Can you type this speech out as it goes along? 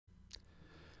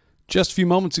Just a few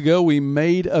moments ago, we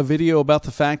made a video about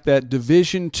the fact that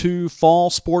Division II Fall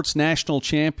Sports National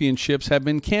Championships have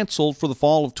been canceled for the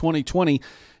fall of 2020,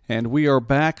 and we are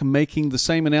back making the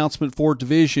same announcement for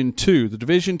Division II. The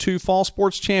Division II Fall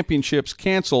Sports Championships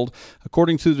canceled,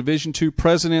 according to the Division II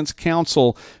President's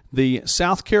Council. The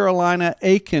South Carolina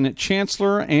Aiken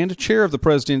Chancellor and Chair of the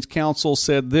President's Council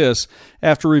said this: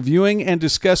 after reviewing and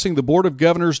discussing the Board of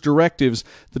Governors' directives,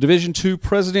 the Division II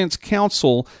President's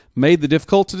Council made the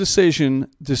difficult decision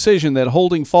that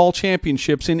holding fall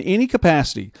championships in any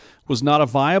capacity was not a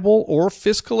viable or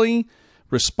fiscally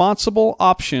responsible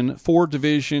option for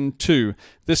Division II.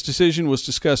 This decision was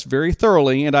discussed very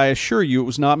thoroughly, and I assure you it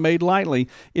was not made lightly.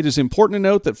 It is important to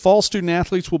note that fall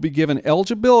student-athletes will be given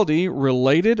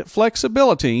eligibility-related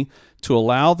flexibility to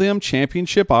allow them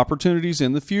championship opportunities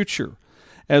in the future.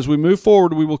 As we move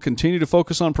forward, we will continue to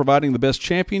focus on providing the best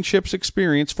championships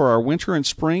experience for our winter and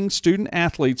spring student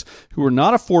athletes who were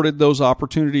not afforded those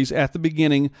opportunities at the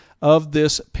beginning of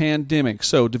this pandemic.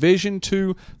 So Division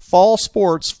II Fall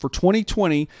Sports for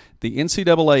 2020, the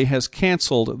NCAA has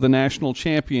canceled the national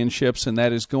championships, and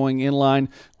that is going in line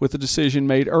with the decision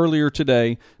made earlier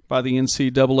today by the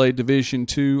NCAA Division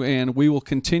II, and we will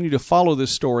continue to follow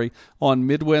this story on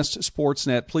Midwest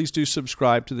Sportsnet. Please do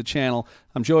subscribe to the channel.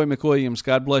 I'm Joey McWilliams.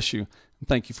 God bless you, and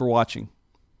thank you for watching.